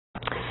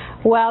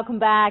Welcome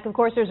back. Of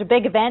course, there's a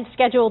big event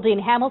scheduled in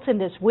Hamilton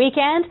this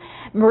weekend.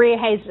 Maria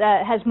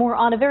has more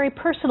on a very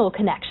personal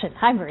connection.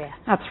 Hi, Maria.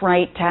 That's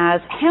right, Taz.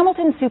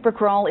 Hamilton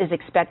Supercrawl is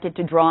expected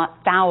to draw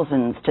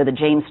thousands to the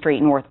James Street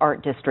North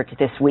Art District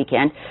this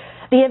weekend.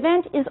 The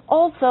event is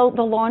also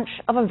the launch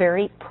of a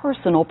very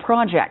personal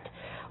project,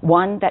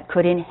 one that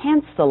could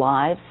enhance the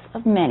lives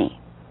of many.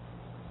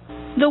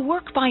 The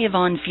work by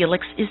Yvonne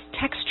Felix is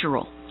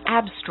textural,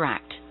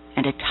 abstract,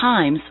 and at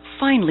times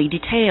finely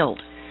detailed.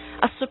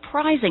 A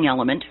surprising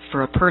element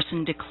for a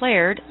person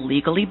declared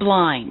legally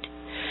blind.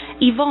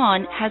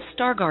 Yvonne has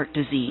Stargardt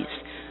disease,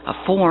 a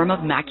form of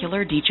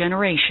macular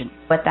degeneration.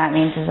 What that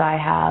means is I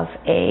have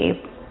a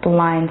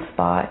blind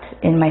spot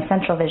in my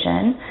central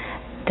vision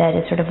that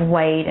is sort of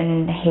white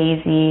and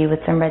hazy with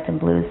some reds and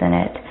blues in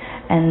it.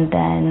 And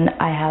then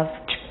I have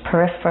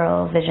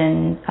peripheral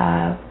vision,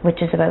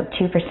 which is about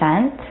 2%.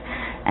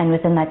 And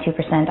within that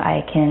 2%,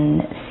 I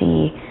can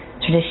see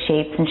sort of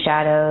shapes and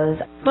shadows.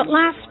 But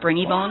last spring,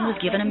 Yvonne was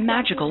given a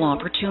magical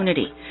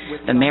opportunity.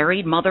 The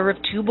married mother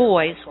of 2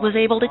 boys was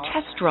able to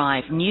test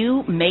drive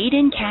new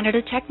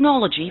made-in-Canada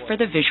technology for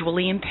the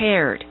visually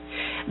impaired.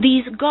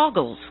 These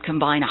goggles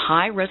combine a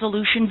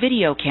high-resolution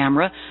video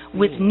camera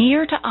with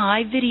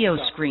near-to-eye video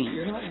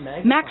screens,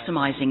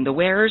 maximizing the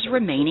wearer's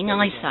remaining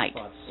eyesight.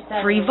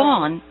 For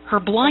Yvonne, her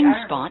blind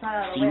spot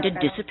seemed to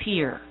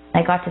disappear.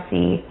 I got to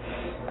see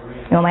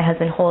my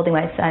husband holding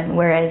my son,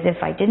 whereas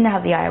if I didn't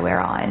have the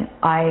eyewear on,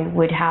 I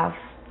would have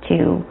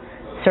to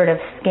sort of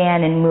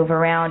scan and move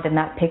around and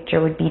that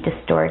picture would be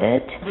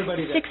distorted.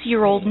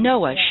 6-year-old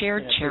Noah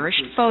shared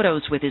cherished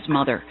photos with his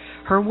mother,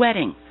 her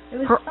wedding,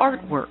 her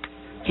artwork,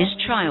 his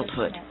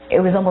childhood.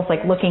 It was almost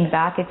like looking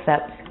back,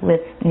 except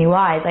with new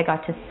eyes. I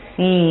got to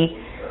see,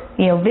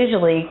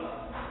 visually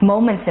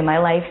moments in my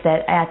life that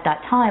at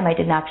that time I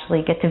didn't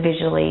actually get to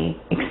visually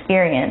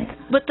experience.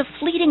 But the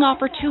fleeting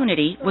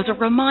opportunity was a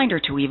reminder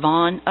to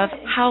Yvonne of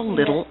how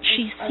little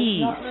she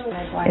sees.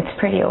 It's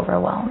pretty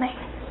overwhelming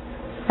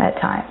at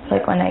times,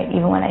 like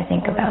even when I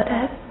think about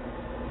it.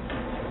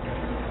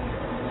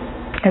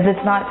 Because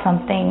it's not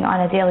something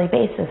on a daily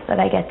basis that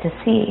I get to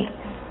see,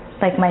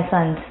 like my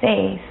son's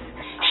face.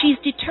 She's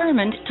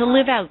determined to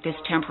live out this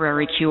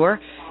temporary cure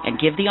and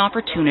give the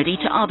opportunity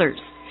to others.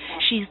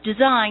 She's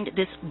designed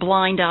this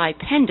blind eye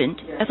pendant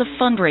as a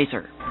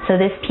fundraiser. So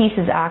this piece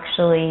is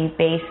actually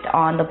based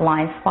on the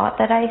blind spot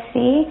that I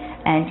see,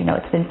 and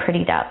it's been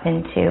prettied up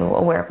into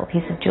a wearable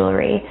piece of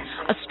jewelry.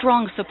 A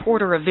strong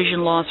supporter of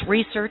vision loss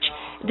research,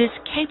 this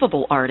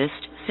capable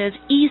artist says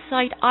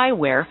eSight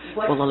eyewear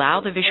will allow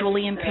the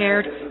visually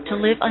impaired to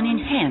live an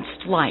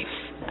enhanced life.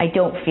 I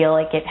don't feel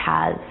like it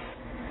has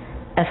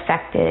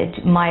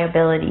affected my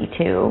ability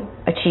to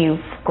achieve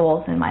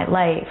goals in my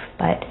life,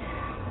 but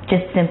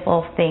just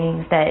simple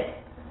things that,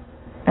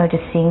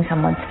 just seeing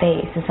someone's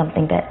face is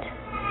something that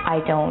I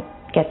don't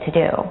get to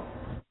do.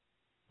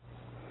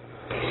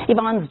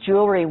 Yvonne's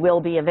jewelry will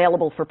be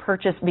available for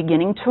purchase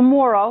beginning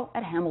tomorrow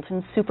at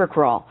Hamilton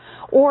Supercrawl.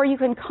 Or you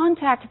can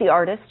contact the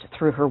artist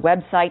through her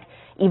website,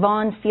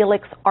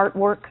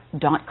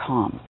 YvonneFelixArtwork.com.